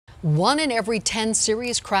1 in every 10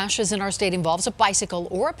 serious crashes in our state involves a bicycle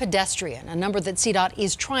or a pedestrian, a number that CDOT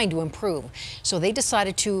is trying to improve. So they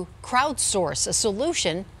decided to crowdsource a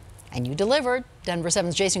solution, and you delivered. Denver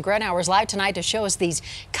 7's Jason Grenauer is live tonight to show us these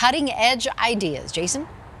cutting-edge ideas. Jason?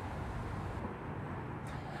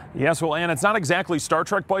 Yes, well, Ann, it's not exactly Star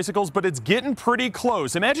Trek bicycles, but it's getting pretty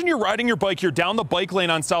close. Imagine you're riding your bike here down the bike lane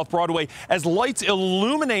on South Broadway as lights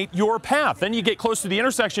illuminate your path. Then you get close to the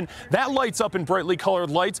intersection. That lights up in brightly colored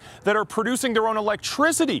lights that are producing their own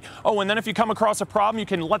electricity. Oh, and then if you come across a problem, you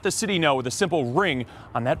can let the city know with a simple ring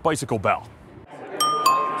on that bicycle bell.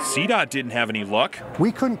 CDOT didn't have any luck.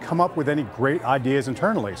 We couldn't come up with any great ideas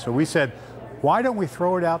internally, so we said, why don't we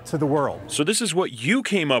throw it out to the world? So this is what you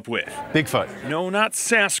came up with. Bigfoot. No, not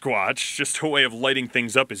Sasquatch, just a way of lighting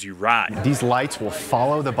things up as you ride. These lights will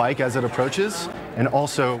follow the bike as it approaches, and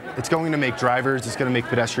also it's going to make drivers, it's going to make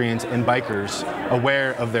pedestrians and bikers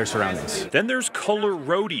aware of their surroundings. Then there's Color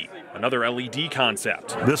Roadie, another LED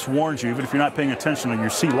concept. This warns you, even if you're not paying attention, and you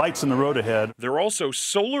see lights in the road ahead. There are also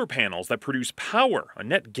solar panels that produce power, a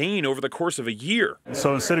net gain over the course of a year.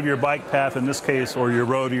 So instead of your bike path in this case, or your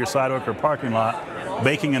road or your sidewalk or parking lot,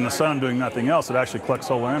 baking in the sun doing nothing else, it actually collects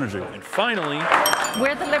solar energy. And finally,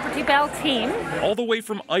 we're the Liberty Bell team. All the way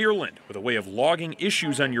from Ireland, with a way of logging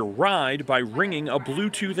issues on your ride by ringing a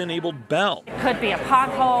Bluetooth-enabled bell. It could be a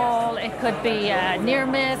pothole, it could be a near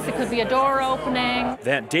miss, it could be a door opening.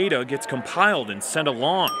 That data gets compiled and sent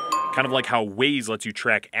along. Kind of like how Waze lets you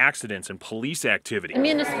track accidents and police activity. The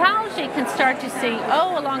municipality can start to see,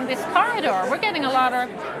 oh, along this corridor, we're getting a lot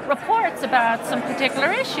of reports about some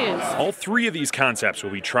particular issues. All three of these concepts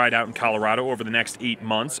will be tried out in Colorado over the next 8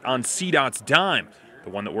 months on CDOT's dime. The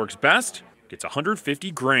one that works best gets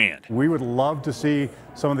 $150 grand. We would love to see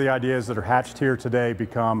some of the ideas that are hatched here today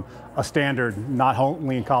become a standard, not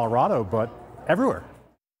only in Colorado, but everywhere.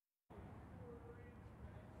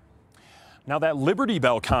 Now that Liberty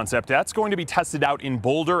Bell concept, that's going to be tested out in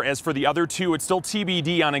Boulder. As for the other two, it's still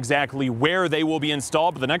TBD on exactly where they will be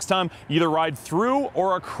installed. But the next time you either ride through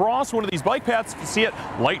or across one of these bike paths, you see it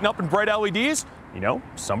lighting up in bright LEDs, you know,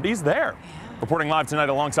 somebody's there. Reporting live tonight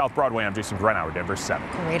along South Broadway, I'm Jason Grenauer, Denver 7.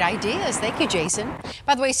 Great ideas. Thank you, Jason.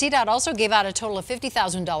 By the way, CDOT also gave out a total of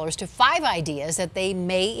 $50,000 to 5 ideas that they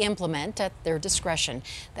may implement at their discretion.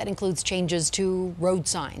 That includes changes to road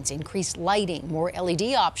signs, increased lighting, more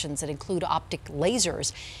LED options that include optic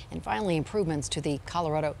lasers, and finally improvements to the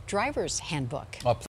Colorado Driver's Handbook.